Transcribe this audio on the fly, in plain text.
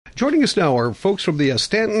Joining us now are folks from the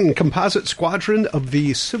Stanton Composite Squadron of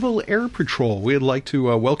the Civil Air Patrol. We'd like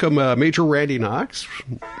to welcome Major Randy Knox.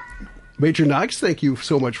 Major Knox, thank you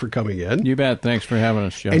so much for coming in. You bet. Thanks for having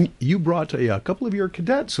us, Jeff. And you brought a couple of your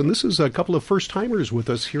cadets, and this is a couple of first-timers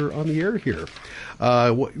with us here on the air here.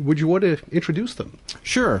 Would you want to introduce them?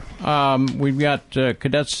 Sure. We've got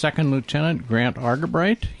Cadet Second Lieutenant Grant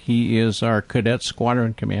Argabright. He is our Cadet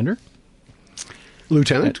Squadron Commander.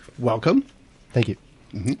 Lieutenant, welcome. Thank you.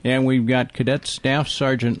 Mm-hmm. And we've got Cadet Staff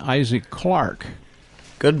Sergeant Isaac Clark.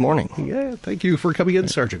 Good morning. Yeah, thank you for coming in,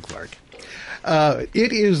 Sergeant Clark.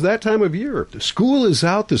 It is that time of year. The school is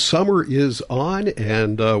out, the summer is on,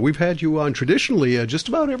 and we've had you on traditionally just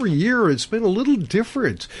about every year. It's been a little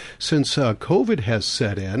different since COVID has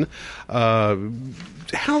set in. I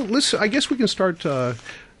guess we can start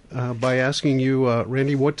by asking you,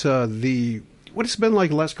 Randy, what it's been like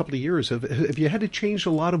the last couple of years. Have you had to change a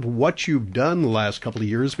lot of what you've done the last couple of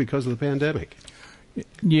years because of the pandemic?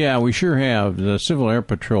 Yeah, we sure have. The Civil Air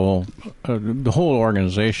Patrol, the whole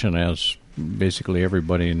organization, as basically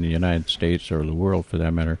everybody in the United States or the world for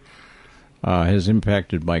that matter, is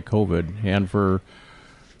impacted by COVID. And for,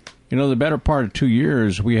 the better part of 2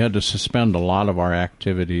 years, we had to suspend a lot of our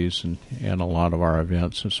activities and a lot of our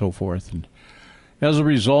events and so forth. And as a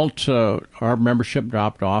result, our membership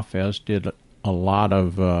dropped off, as did a lot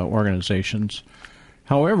of organizations.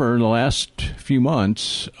 However, the last few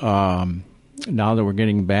months, now that we're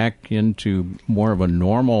getting back into more of a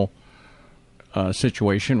normal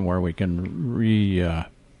situation where we can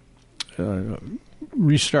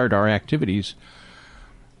restart our activities,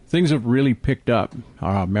 things have really picked up.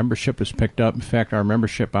 Our membership has picked up. In fact, our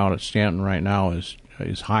membership out at Stanton right now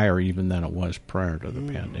is higher even than it was prior to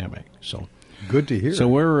the pandemic. So good to hear. So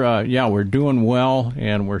we're doing well,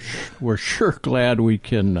 and we're sure glad we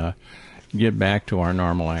can get back to our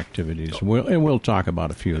normal activities. We'll talk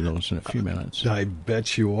about a few of those in a few minutes. I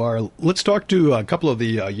bet you are. Let's talk to a couple of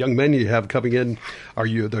the young men you have coming in,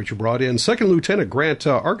 that you brought in. Second Lieutenant Grant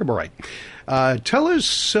Argabright. Tell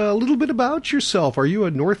us a little bit about yourself. Are you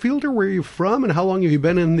a Northfielder? Where are you from, and how long have you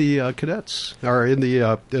been in the cadets, or in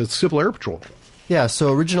the Civil Air Patrol? Yeah,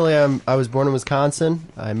 so originally I was born in Wisconsin.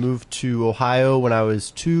 I moved to Ohio when I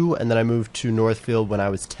was 2, and then I moved to Northfield when I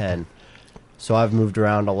was 10. So I've moved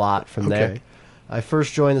around a lot from there. I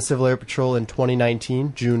first joined the Civil Air Patrol in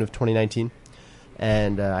 2019, June of 2019,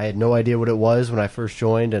 and I had no idea what it was when I first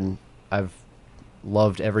joined, and I've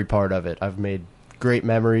loved every part of it. I've made great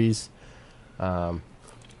memories, learned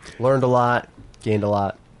a lot, gained a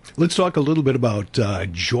lot. Let's talk a little bit about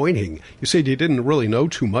joining. You said you didn't really know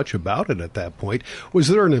too much about it at that point. Was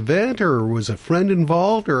there an event, or was a friend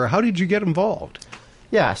involved, or how did you get involved?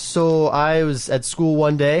 Yeah, so I was at school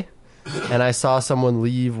one day, and I saw someone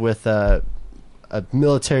leave with a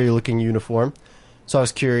military-looking uniform. So I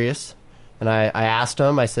was curious, and I asked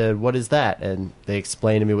them, I said, what is that? And they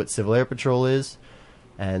explained to me what Civil Air Patrol is,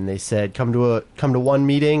 and they said, come to one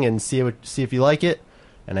meeting and see if you like it.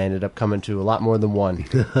 And I ended up coming to a lot more than one.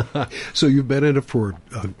 So you've been in it for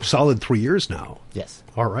a solid 3 years now. Yes.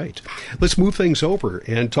 All right. Let's move things over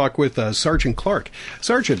and talk with Sergeant Clark.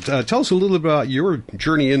 Sergeant, tell us a little bit about your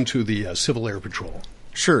journey into the Civil Air Patrol.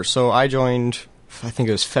 Sure. So I joined, I think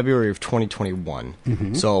it was February of 2021.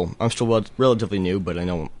 Mm-hmm. So I'm still relatively new, but I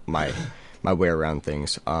know my way around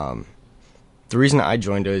things. The reason I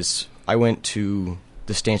joined is I went to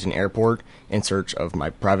the Stanton Airport in search of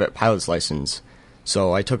my private pilot's license.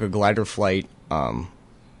 So I took a glider flight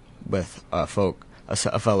with a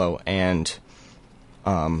fellow, and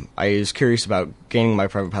I was curious about gaining my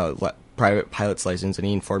private pilot's license, and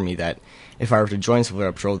he informed me that if I were to join Civil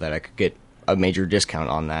Air Patrol, that I could get a major discount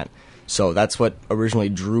on that. So that's what originally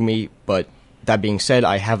drew me, but that being said,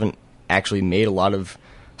 I haven't actually made a lot of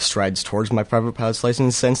strides towards my private pilot's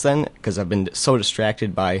license since then, because I've been so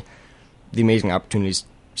distracted by the amazing opportunities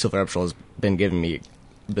Civil Air Patrol has been giving me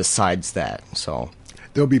besides that. So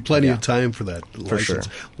there'll be plenty of time for that license.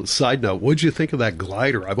 For sure. Side note, what did you think of that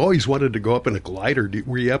glider? I've always wanted to go up in a glider.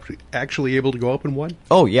 Were you actually able to go up in one?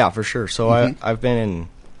 Oh, yeah, for sure. So I've been in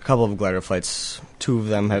a couple of glider flights. 2 of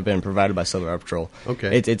them have been provided by Civil Air Patrol.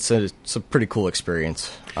 Okay. It's a pretty cool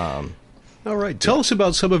experience. All right. Tell us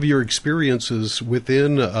about some of your experiences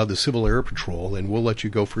within the Civil Air Patrol, and we'll let you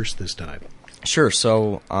go first this time. Sure.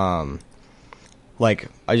 So, I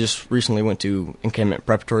just recently went to encampment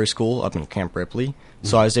preparatory school up in Camp Ripley.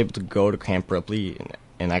 So I was able to go to Camp Ripley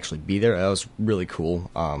and actually be there. That was really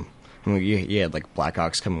cool. You had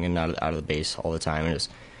Blackhawks coming in and out of the base all the time, and it was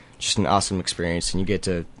just an awesome experience. And you get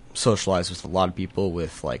to socialize with a lot of people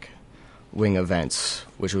with wing events,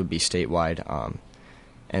 which would be statewide.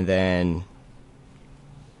 And then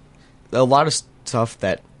a lot of stuff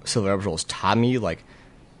that Civil Air Patrol has taught me, like,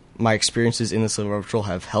 my experiences in the Civil Air Patrol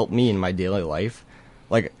have helped me in my daily life,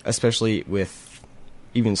 like, especially with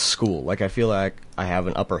even school. Like, I feel like I have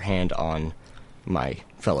an upper hand on my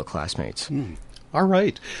fellow classmates. All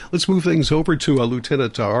right. Let's move things over to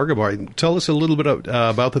Lieutenant Argabright. Tell us a little bit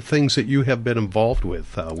about the things that you have been involved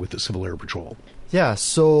with the Civil Air Patrol. Yeah,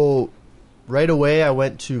 so right away I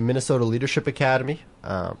went to Minnesota Leadership Academy.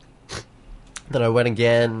 Then I went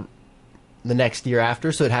again the next year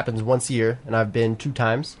after, so it happens once a year, and I've been 2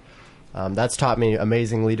 times. That's taught me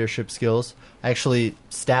amazing leadership skills. I actually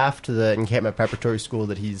staffed the encampment preparatory school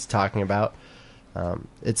that he's talking about.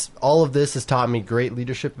 All of this has taught me great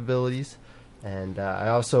leadership abilities, and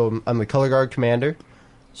I'm the color guard commander,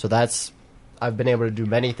 so I've been able to do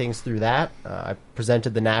many things through that. I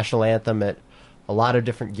presented the national anthem at a lot of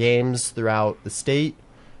different games throughout the state,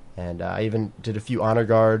 and I even did a few honor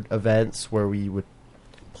guard events where we would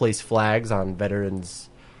place flags on veterans'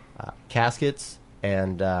 caskets,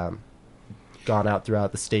 and gone out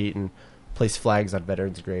throughout the state and place flags on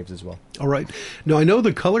veterans' graves as well. All right. Now, I know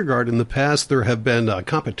the color guard in the past, there have been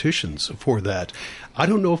competitions for that. I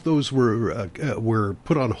don't know if those were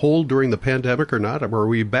put on hold during the pandemic or not. Are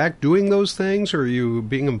we back doing those things, or are you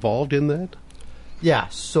being involved in that? Yeah,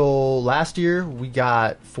 so last year we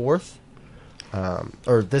got 4th,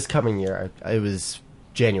 or this coming year, it was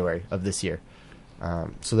January of this year.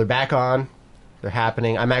 So they're back on, they're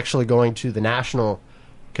happening. I'm actually going to the national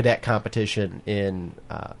cadet competition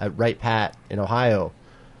at Wright Pat in Ohio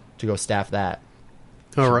to go staff that.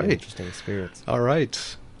 All right. Interesting experience. All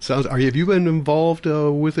right. Have you been involved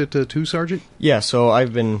with it too, Sergeant? Yeah, so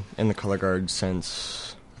I've been in the color guard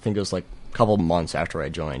since, I think it was like a couple months after I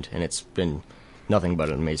joined, and it's been nothing but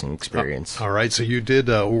an amazing experience. All right, so you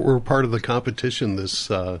were part of the competition this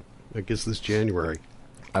January.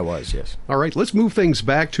 I was, yes. All right, let's move things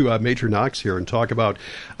back to Major Knox here and talk about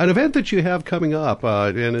an event that you have coming up,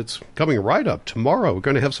 and it's coming right up tomorrow. We're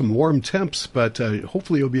going to have some warm temps, but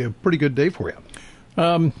hopefully it'll be a pretty good day for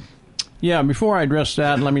you. Yeah, before I address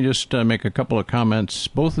that, let me just make a couple of comments.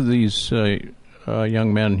 Both of these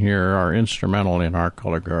young men here are instrumental in our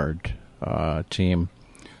color guard team.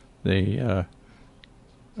 Lieutenant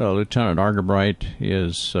Argabright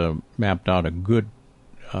is mapped out a good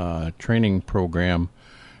training program,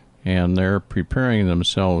 and they're preparing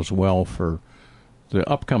themselves well for the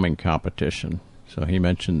upcoming competition. So he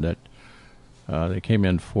mentioned that they came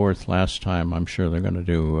in 4th last time. I'm sure they're going to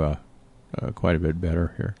do quite a bit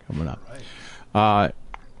better here coming up. Right.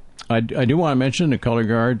 I do want to mention the color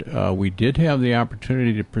guard. We did have the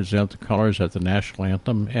opportunity to present the colors at the national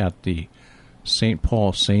anthem at the St.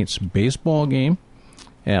 Paul Saints baseball game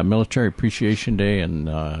at Military Appreciation Day in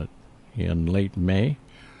late May.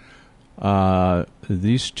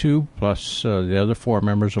 These 2, plus the other 4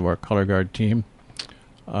 members of our color guard team,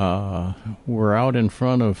 were out in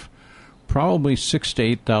front of probably 6,000 to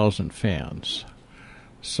 8,000 fans.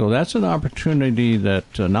 So that's an opportunity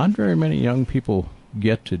that not very many young people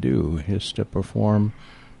get to do, is to perform,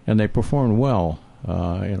 and they performed well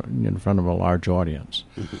in front of a large audience.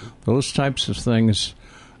 Mm-hmm. Those types of things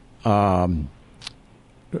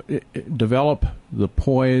develop the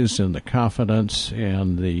poise and the confidence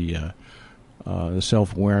and the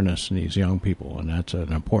self-awareness in these young people, and that's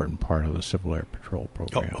an important part of the Civil Air Patrol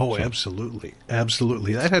program. Oh, absolutely.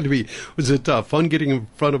 Absolutely. That had to be, was it fun getting in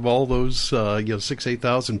front of all those 6,000 to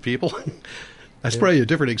 8,000 people? That's probably a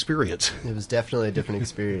different experience. It was definitely a different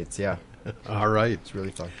experience, yeah. All right. It's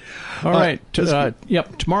really fun. All right.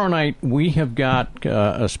 Tomorrow night we have got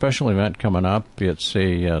a special event coming up. It's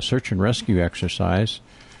a search and rescue exercise.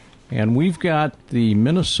 And we've got the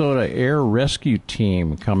Minnesota Air Rescue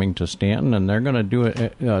Team coming to Stanton, and they're going to do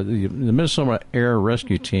it. The Minnesota Air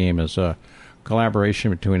Rescue Team is a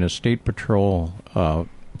collaboration between the State Patrol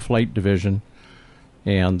Flight Division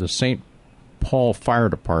and the St. Paul Fire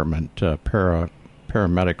Department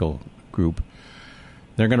paramedical group.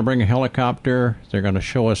 They're going to bring a helicopter. They're going to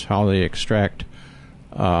show us how they extract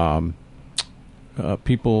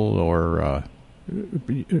people or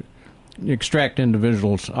extract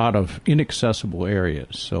individuals out of inaccessible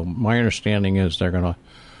areas. So my understanding is they're going to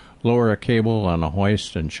lower a cable on a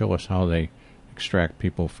hoist and show us how they extract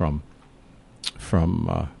people from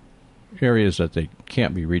areas that they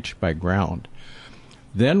can't be reached by ground.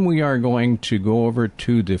 Then we are going to go over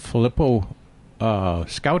to the Filippo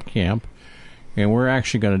Scout Camp, and we're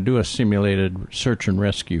actually going to do a simulated search and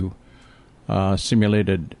rescue,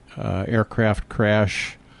 simulated aircraft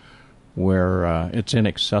crash where it's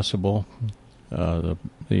inaccessible. The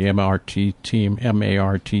MART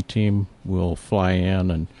team will fly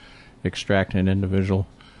in and extract an individual.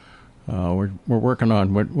 we're working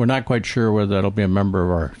on. We're not quite sure whether that'll be a member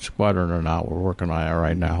of our squadron or not. We're working on it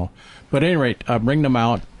right now. But at any rate, bring them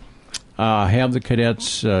out. Have the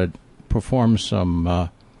cadets perform some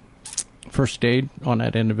first aid on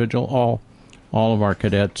that individual. All of our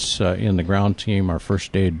cadets in the ground team are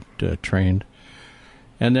first aid trained,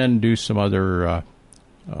 and then do some other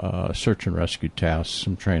search and rescue tasks,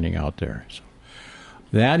 some training out there. So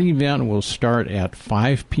that event will start at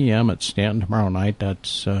 5 p.m. at Stanton tomorrow night.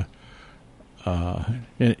 That's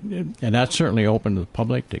and that's certainly open to the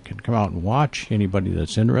public. They can come out and watch. Anybody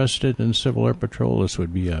that's interested in Civil Air Patrol, this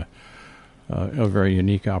would be a very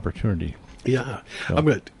unique opportunity. Yeah. So I'm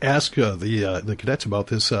going to ask the cadets about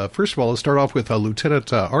this. First of all, let's start off with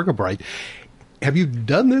Lieutenant Argabright. Have you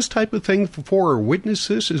done this type of thing before or witnessed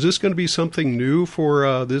this? Is this going to be something new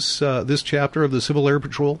for this chapter of the Civil Air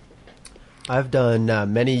Patrol? I've done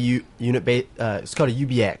many unit-based, it's called a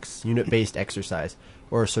UBX, unit-based exercise,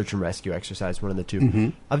 or a search and rescue exercise, one of the two. Mm-hmm.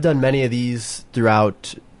 I've done many of these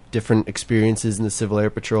throughout different experiences in the Civil Air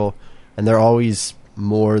Patrol, and they're always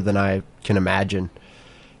more than I can imagine.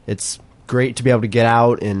 It's great to be able to get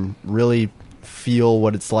out and really feel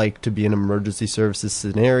what it's like to be in an emergency services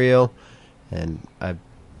scenario, and I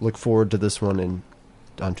look forward to this one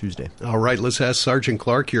on Tuesday. All right, let's ask Sergeant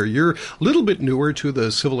Clark here. You're a little bit newer to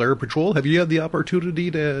the Civil Air Patrol. Have you had the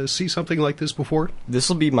opportunity to see something like this before? This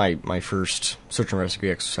will be my first search and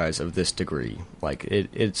rescue exercise of this degree. Like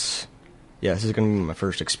this is going to be my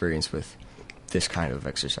first experience with this kind of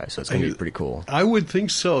exercise, so it's going to be pretty cool. I would think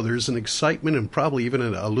so. There's an excitement and probably even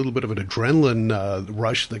a little bit of an adrenaline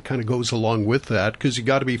rush that kind of goes along with that, because you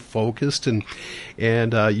got to be focused and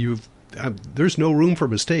there's no room for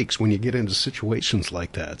mistakes when you get into situations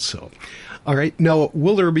like that. So, all right. Now,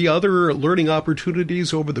 will there be other learning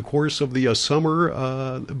opportunities over the course of the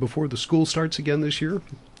summer before the school starts again this year?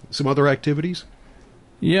 Some other activities?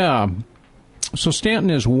 Yeah. So Stanton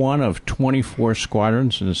is one of 24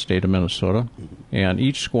 squadrons in the state of Minnesota, and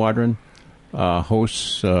each squadron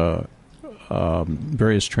hosts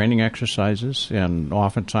various training exercises, and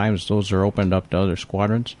oftentimes those are opened up to other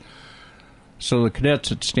squadrons. So the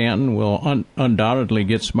cadets at Stanton will undoubtedly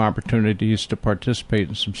get some opportunities to participate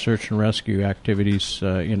in some search and rescue activities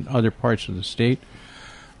in other parts of the state.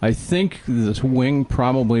 I think the wing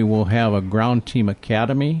probably will have a ground team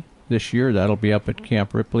academy this year. That'll be up at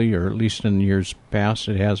Camp Ripley, or at least in years past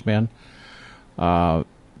it has been. That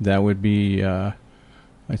would be, I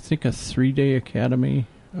think, a 3-day academy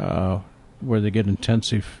where they get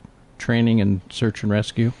intensive training in search and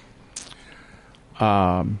rescue.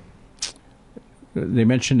 They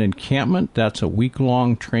mentioned encampment. That's a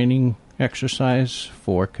week-long training exercise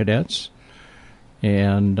for cadets.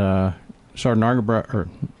 And Sergeant Argabright, or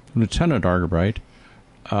Lieutenant Argabright,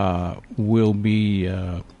 will be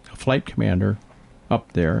a flight commander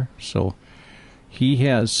up there. So he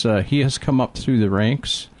has come up through the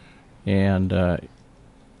ranks, and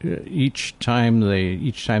each time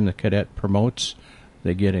the cadet promotes,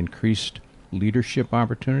 they get increased leadership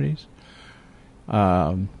opportunities.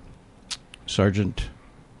 Sergeant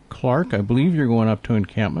Clark, I believe you're going up to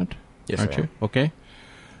encampment, yes, aren't you? Okay.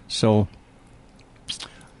 So,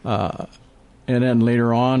 and then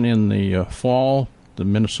later on in the fall, the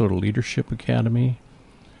Minnesota Leadership Academy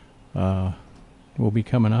will be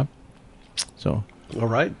coming up. So, all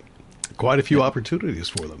right, quite a few opportunities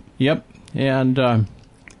for them. Yep, and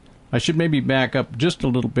I should maybe back up just a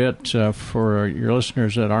little bit for your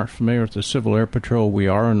listeners that aren't familiar with the Civil Air Patrol. We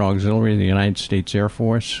are an auxiliary of the United States Air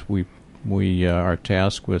Force. We are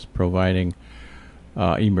tasked with providing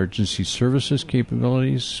emergency services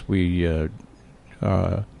capabilities. We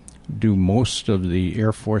do most of the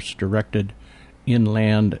Air Force-directed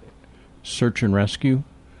inland search and rescue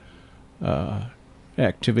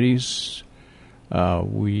activities.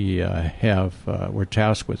 We're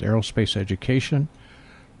tasked with aerospace education,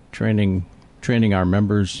 training our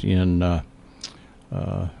members in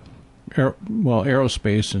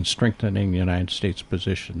aerospace, and strengthening the United States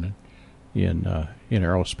position in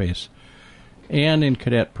aerospace, and in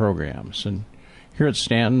cadet programs. And here at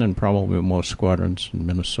Stanton, and probably most squadrons in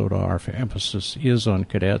Minnesota, our emphasis is on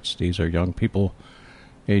cadets. These are young people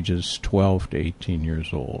ages 12 to 18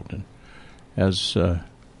 years old. And as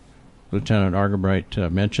Lieutenant Argabright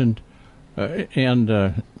mentioned,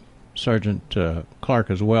 and Sergeant Clark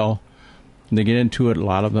as well, they get into it. A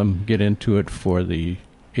lot of them get into it for the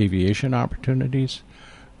aviation opportunities.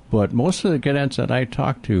 But most of the cadets that I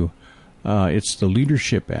talk to, it's the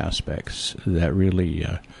leadership aspects that really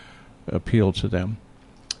appeal to them.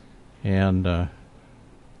 And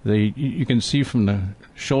you can see from the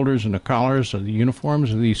shoulders and the collars of the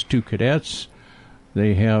uniforms of these two cadets,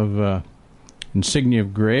 they have insignia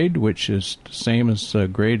grade, which is the same as the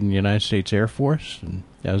grade in the United States Air Force. And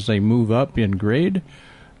as they move up in grade,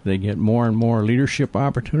 they get more and more leadership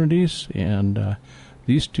opportunities. And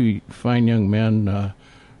these two fine young men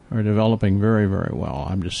are developing very, very well.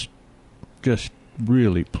 I'm just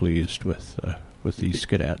really pleased with these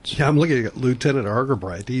cadets. Yeah, I'm looking at Lieutenant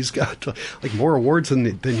Argabright. He's got like more awards than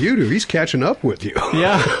you do. He's catching up with you.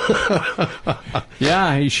 Yeah.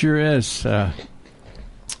 Yeah, he sure is.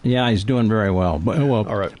 Yeah, he's doing very well. Well,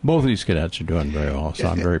 all right. Both of these cadets are doing very well, so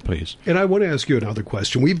I'm very pleased. And I want to ask you another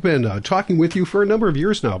question. We've been talking with you for a number of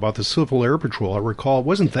years now about the Civil Air Patrol. I recall it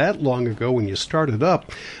wasn't that long ago when you started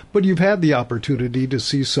up, but you've had the opportunity to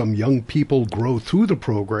see some young people grow through the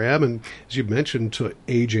program, and as you mentioned, to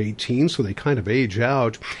age 18, so they kind of age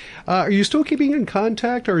out. Are you still keeping in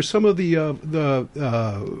contact? Are some of the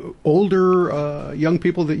older young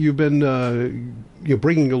people that you've been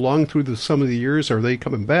bringing along through some of the years, are they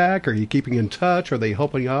coming back? Are you keeping in touch? Are they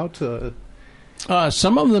helping out?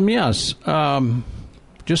 Some of them, yes.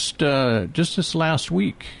 Just this last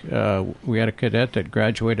week, we had a cadet that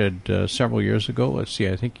graduated several years ago. Let's see,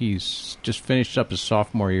 I think he's just finished up his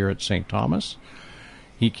sophomore year at St. Thomas.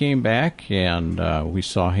 He came back, and we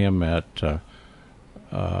saw him at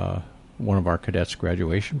one of our cadets'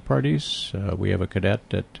 graduation parties. We have a cadet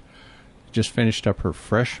that just finished up her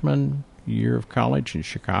freshman year of college in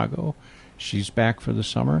Chicago. She's back for the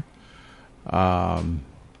summer.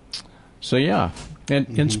 So yeah,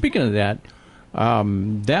 and speaking of that,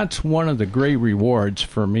 that's one of the great rewards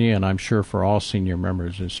for me, and I'm sure for all senior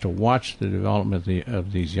members, is to watch the development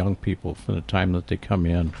of these young people from the time that they come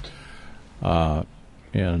in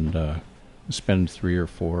and spend 3 or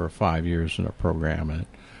 4 or 5 years in a program, and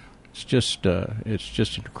it's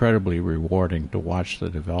just incredibly rewarding to watch the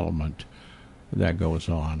development that goes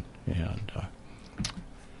on. And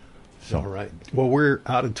all right. Well, we're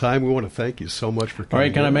out of time. We want to thank you so much for coming. All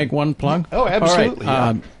right, can I make one plug? Oh, absolutely.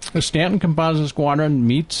 All right. The Stanton Composite Squadron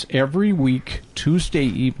meets every week, Tuesday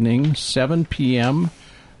evening, 7 p.m.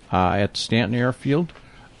 At Stanton Airfield.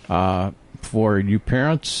 For you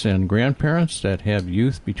parents and grandparents that have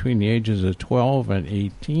youth between the ages of 12 and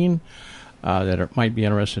 18 that might be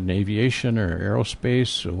interested in aviation or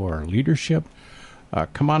aerospace or leadership,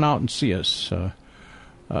 come on out and see us.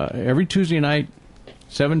 Every Tuesday night,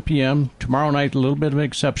 7 p.m. Tomorrow night, a little bit of an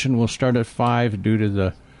exception. We'll start at 5 due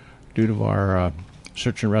to our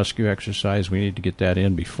search and rescue exercise. We need to get that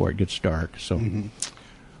in before it gets dark. So,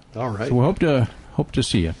 all right. So we hope to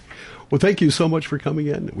see you. Well, thank you so much for coming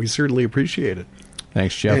in. We certainly appreciate it.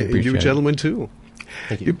 Thanks, Jeff. And you gentlemen too.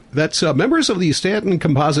 Thank you. That's members of the Stanton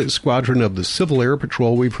Composite Squadron of the Civil Air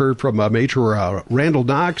Patrol. We've heard from Major Randall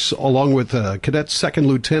Knox, along with Cadet Second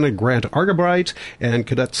Lieutenant Grant Argabright and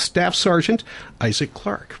Cadet Staff Sergeant Isaac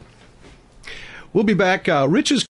Clark. We'll be back. Rich is